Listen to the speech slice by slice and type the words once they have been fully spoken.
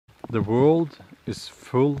The world is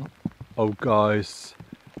full of guys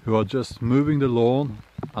who are just moving the lawn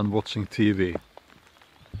and watching TV.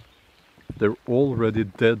 They're already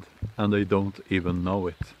dead and they don't even know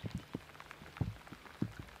it.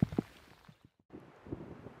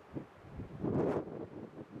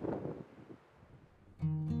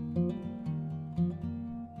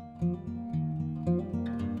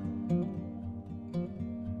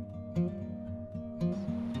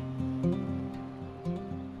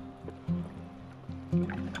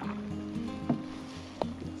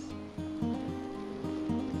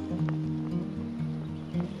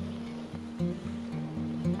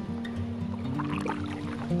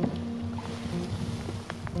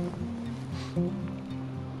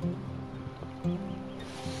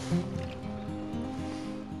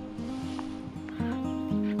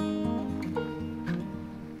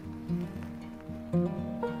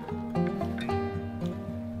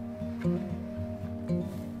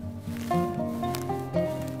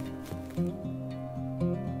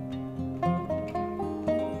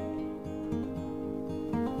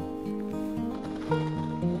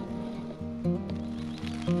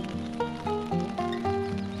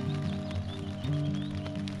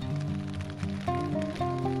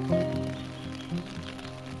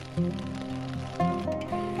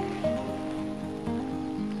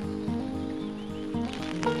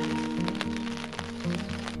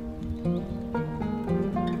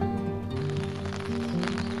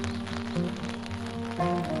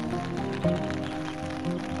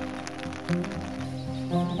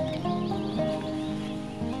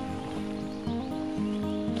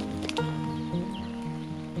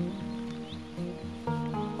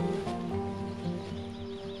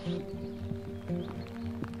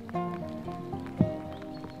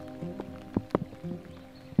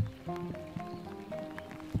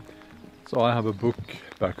 So I have a book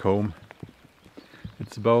back home.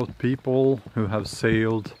 It's about people who have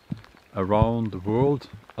sailed around the world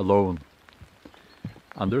alone.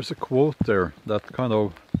 And there's a quote there that kind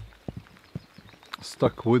of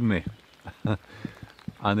stuck with me.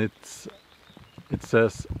 And it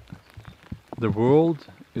says, "The world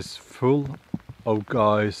is full of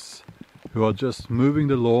guys who are just moving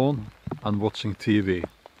the lawn and watching TV.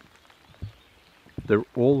 They're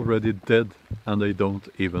already dead and they don't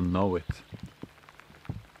even know it."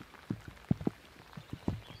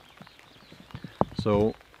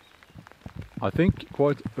 So I think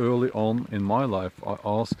quite early on in my life I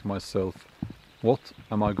asked myself, what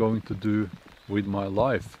am I going to do with my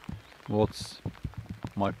life? What's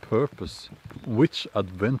my purpose? Which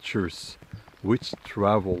adventures, which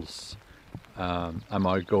travels am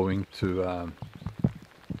I going to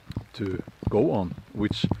go on?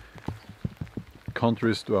 Which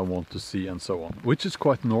countries do I want to see, and so on, which is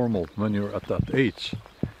quite normal when you're at that age.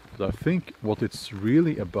 But I think what it's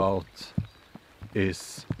really about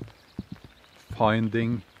is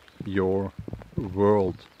finding your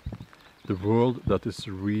world, the world that is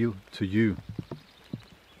real to you.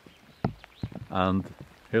 And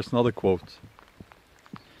here's another quote.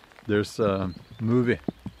 There's a movie,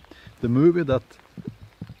 the movie that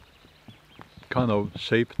kind of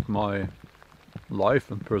shaped my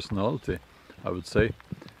life and personality, I would say,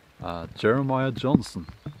 Jeremiah Johnson.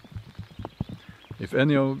 If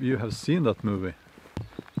any of you have seen that movie,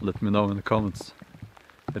 let me know in the comments.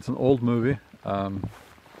 It's an old movie, and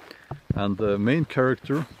the main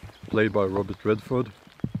character, played by Robert Redford,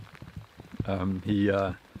 he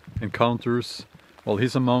encounters, well,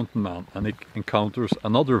 he's a mountain man, and he encounters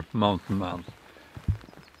another mountain man.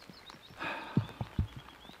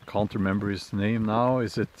 Can't remember his name now.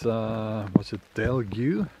 Is it was it Del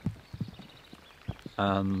Gue?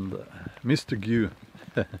 And Mr. Gue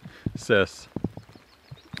says,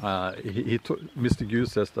 Mr. Gue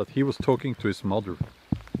says that he was talking to his mother,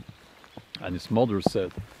 and his mother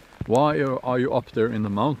said, "Why are you up there in the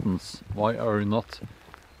mountains? Why are you not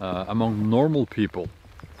among normal people?"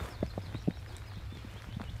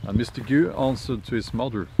 And Mr. Gue answered to his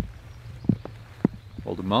mother,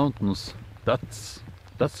 "Well, the mountains, that's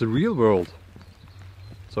the real world."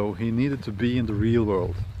 So he needed to be in the real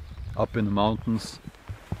world, up in the mountains,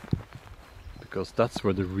 because that's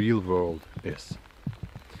where the real world is.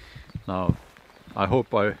 Now, I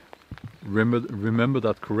hope I remember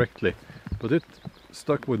that correctly, but it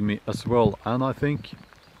stuck with me as well. And I think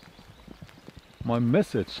my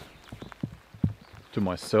message to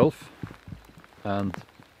myself and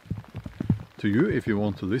to you, if you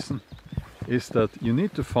want to listen, is that you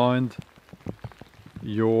need to find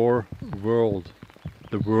your world,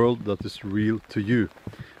 the world that is real to you.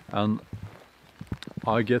 And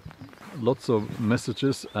I get lots of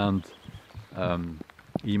messages and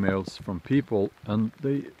emails from people, and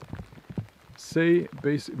they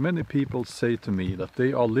many people say to me that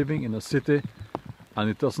they are living in a city and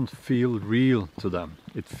it doesn't feel real to them.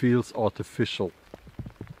 It feels artificial.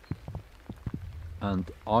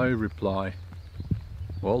 And I reply,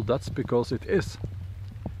 well, that's because it is.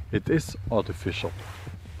 It is artificial.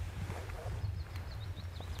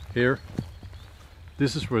 Here,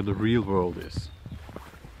 this is where the real world is.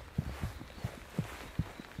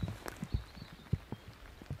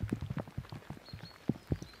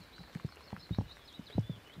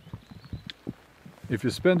 If you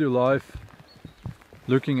spend your life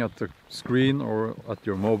looking at the screen or at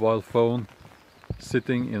your mobile phone,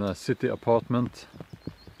 sitting in a city apartment,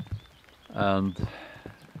 and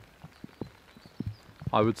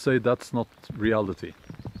I would say that's not reality.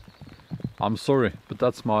 I'm sorry, but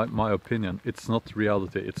that's my opinion. It's not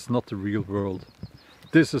reality. It's not the real world.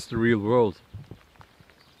 This is the real world.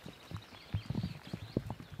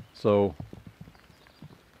 So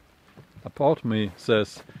a part of me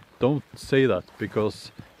says, don't say that,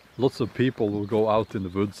 because lots of people will go out in the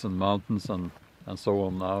woods and mountains and so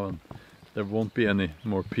on now, and there won't be any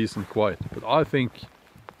more peace and quiet. But I think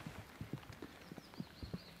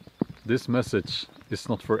this message is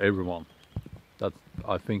not for everyone.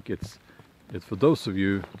 I think it's for those of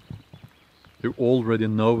you who already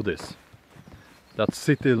know this. That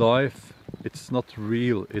city life, it's not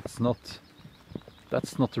real. That's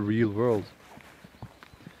not the real world.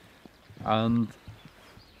 And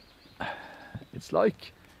it's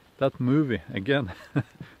like that movie again.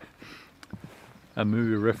 A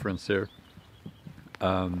movie reference here.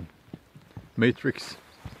 Matrix.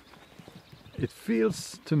 It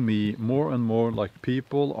feels to me more and more like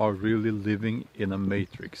people are really living in a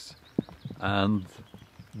matrix, and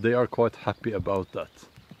they are quite happy about that.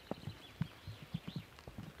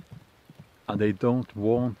 And they don't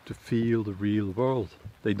want to feel the real world.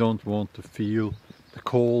 They don't want to feel the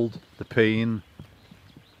cold, the pain.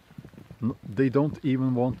 They don't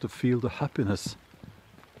even want to feel the happiness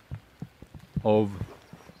of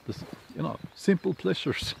this, simple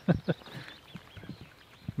pleasures.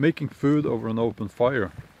 Making food over an open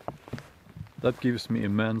fire, that gives me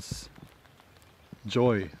immense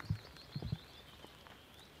joy.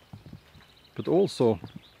 But also,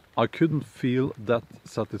 I couldn't feel that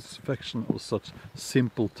satisfaction of such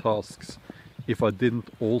simple tasks if I didn't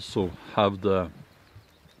also have the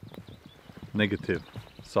negative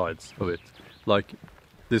sides of it. Like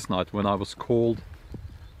this night when I was cold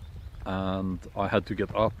and I had to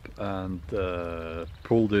get up and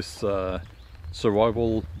pull this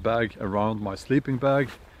survival bag around my sleeping bag.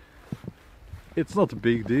 It's not a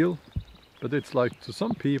big deal, but it's like, to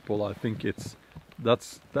some people I think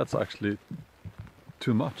that's actually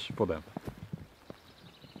too much for them.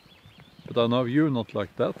 But I know you're not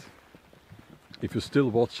like that. If you're still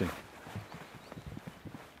watching,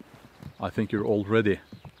 I think you're already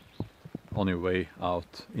on your way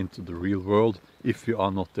out into the real world, if you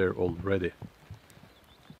are not there already.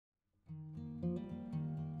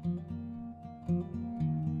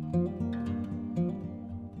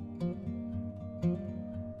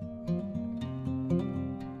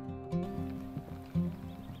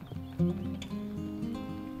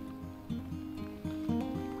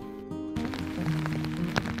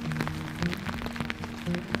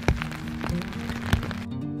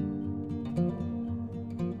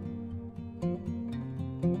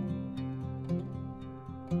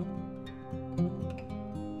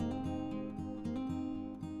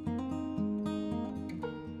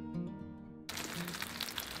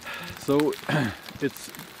 So it's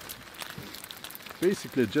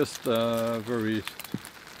basically just a very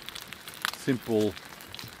simple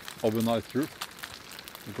overnight trip.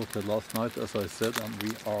 We got there last night, as I said, and we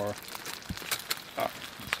are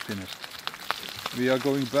it's finished. We are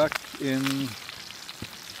going back in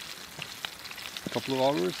a couple of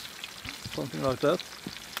hours, something like that.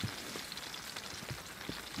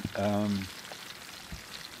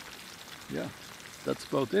 Yeah, that's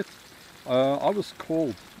about it. I was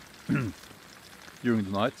cold during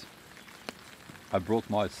the night. I brought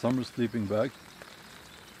my summer sleeping bag,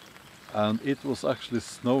 and it was actually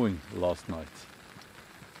snowing last night.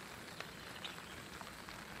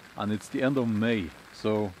 And it's the end of May,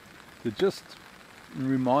 so it just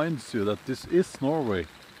reminds you that this is Norway.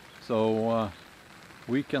 So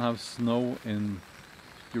we can have snow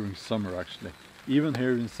during summer actually, even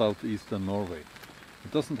here in southeastern Norway.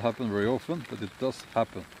 It doesn't happen very often, but it does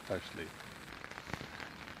happen actually.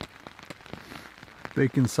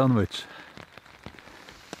 Bacon sandwich.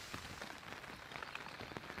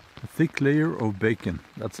 A thick layer of bacon,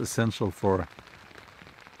 that's essential for...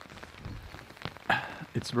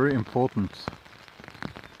 It's very important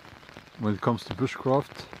when it comes to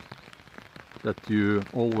bushcraft that you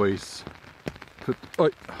always put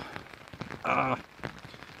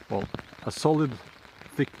well, a solid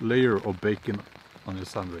thick layer of bacon on your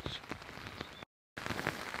sandwich.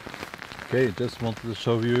 Okay, just wanted to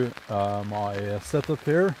show you my setup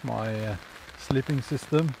here, my sleeping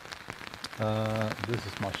system. This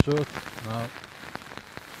is my shirt. Now,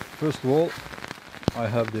 first of all, I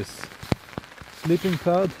have this sleeping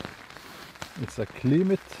pad. It's a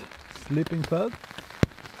Climate sleeping pad,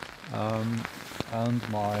 and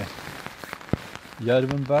my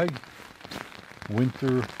Jerven bag,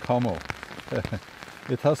 winter camo.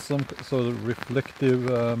 It has some sort of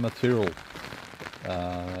reflective material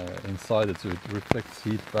inside it, so it reflects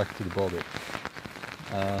heat back to the body.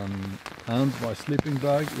 And my sleeping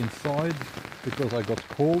bag inside, because I got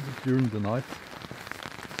cold during the night.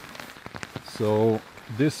 So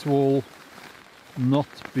this will not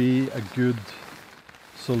be a good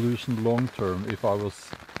solution long term if I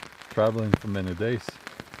was traveling for many days,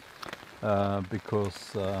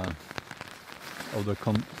 because of the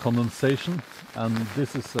condensation, and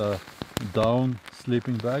this is a down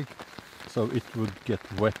sleeping bag, so it would get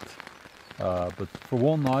wet, but for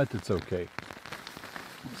one night it's okay.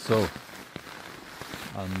 So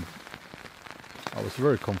I was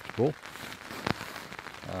very comfortable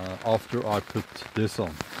after I put this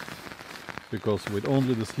on, because with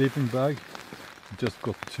only the sleeping bag it just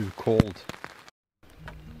got too cold